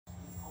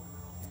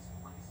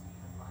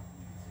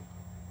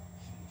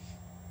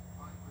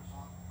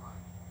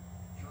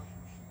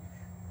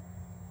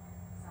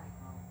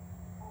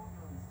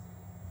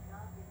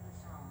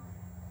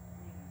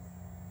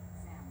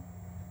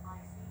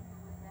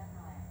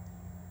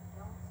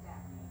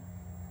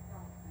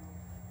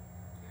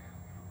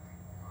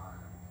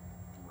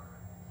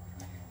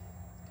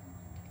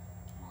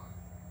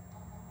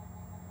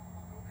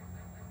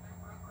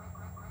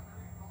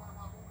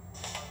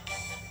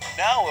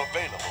Now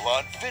available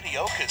on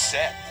video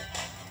cassette.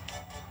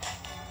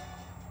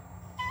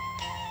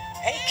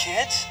 Hey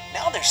kids,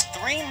 now there's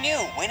 3 new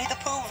Winnie the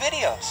Pooh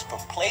videos for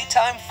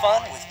playtime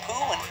fun with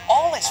Pooh and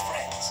all his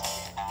friends.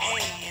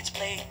 Hey, it's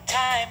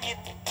playtime,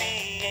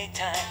 yippee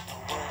time.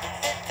 A world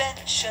of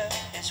adventure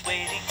is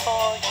waiting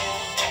for you.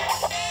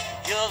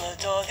 You'll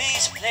adore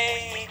these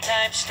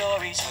playtime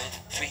stories with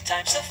 3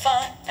 times the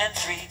fun and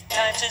 3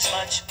 times as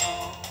much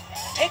Pooh.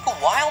 Take a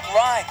wild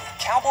ride with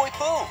Cowboy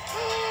Pooh.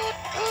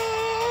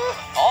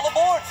 All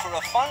aboard for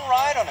a fun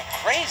ride on a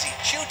crazy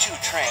choo-choo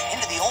train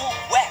into the Old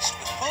West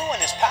with Pooh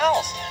and his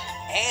pals.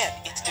 And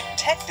it's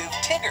Detective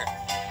Tigger.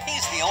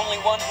 He's the only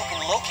one who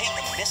can locate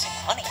the missing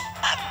honey.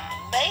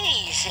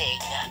 Amazing!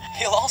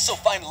 He'll also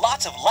find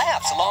lots of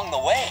laughs along the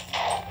way.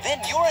 Then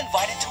you're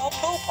invited to a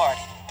Pooh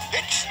party.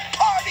 It's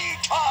party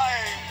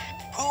time!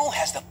 Pooh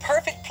has the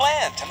perfect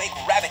plan to make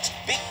Rabbit's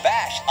Big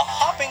Bash a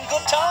hopping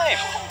good time.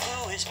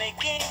 Pooh is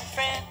making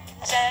friends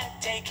and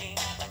taking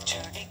a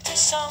journey to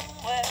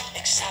somewhere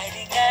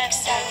exciting and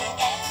new.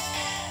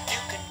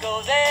 You can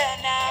go there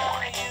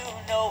now, you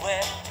know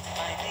where to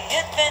find the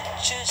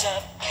adventures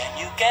of, can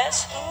you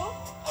guess who?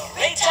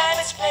 Hooray time,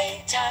 it's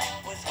playtime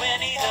with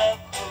Winnie the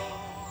Pooh.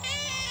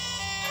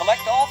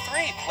 Collect all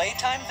 3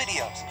 playtime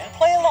videos and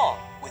play along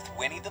with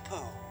Winnie the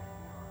Pooh.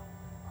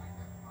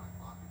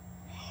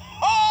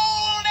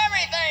 Hold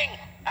everything!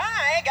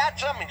 I got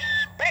some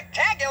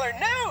spectacular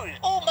news!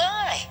 Oh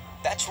my!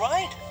 That's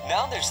right.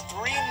 Now there's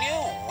 3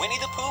 new Winnie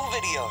the Pooh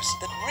videos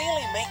that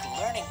really make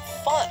learning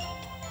fun.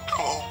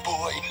 Oh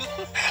boy,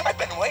 I've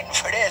been waiting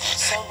for this.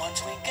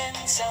 Someone's winking,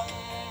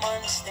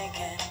 someone's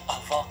thinking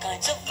of all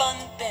kinds of fun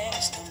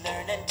things to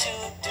learn and to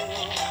do.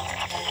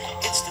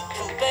 It's the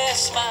Pooh Bear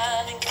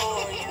smiling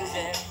for you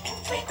there in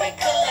 3 great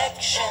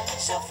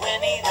collections of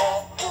Winnie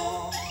the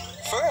Pooh.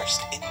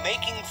 First, in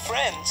Making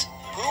Friends,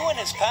 Pooh and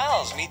his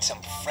pals meet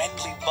some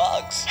friendly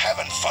bugs.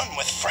 Having fun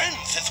with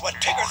friends is what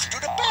Tiggers do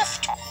the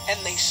best. And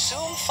they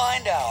soon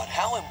find out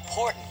how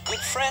important good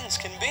friends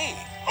can be.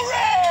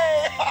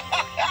 Hooray!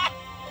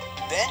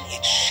 Then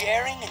it's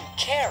sharing and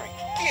caring.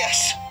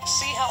 Yes.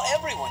 See how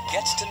everyone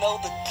gets to know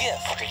the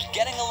gift of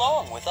getting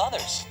along with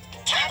others.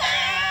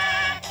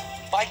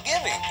 By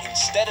giving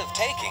instead of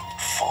taking.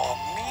 For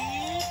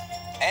me?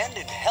 And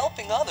in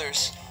helping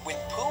others, when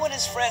Pooh and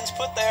his friends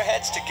put their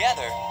heads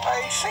together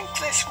I think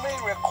this may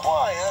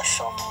require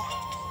some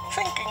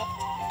thinking.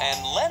 and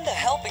lend a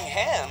helping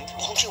hand,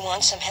 Don't you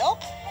want some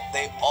help?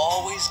 they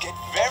always get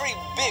very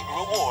big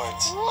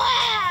rewards.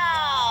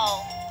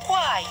 Wow!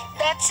 Why,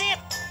 that's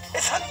it!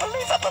 It's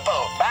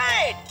unbelievable!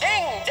 Right!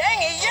 Ding,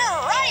 dangy, you're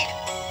right!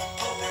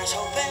 Pooh Bear's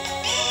hoping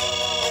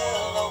you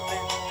will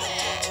open the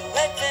door to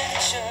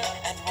adventure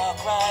and walk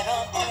right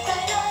on through.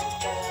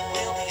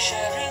 We'll be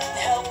sharing,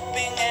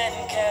 helping, and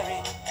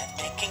caring, and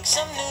making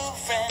some new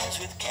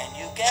friends with, can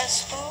you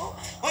guess who?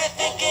 We're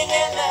thinking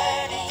and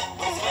learning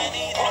with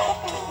Winnie the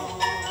Pooh.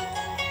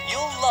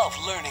 You'll love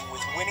learning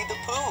with Winnie the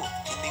Pooh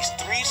in these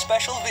 3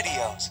 special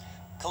videos.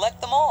 Collect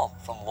them all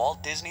from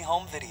Walt Disney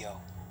Home Video.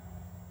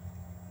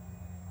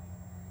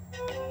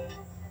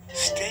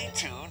 Stay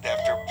tuned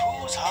after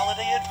Pooh's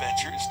holiday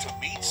adventures to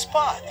meet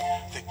Spot,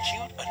 the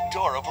cute,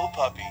 adorable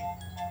puppy.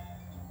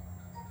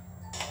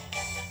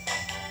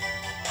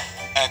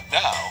 And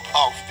now,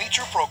 our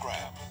feature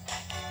program.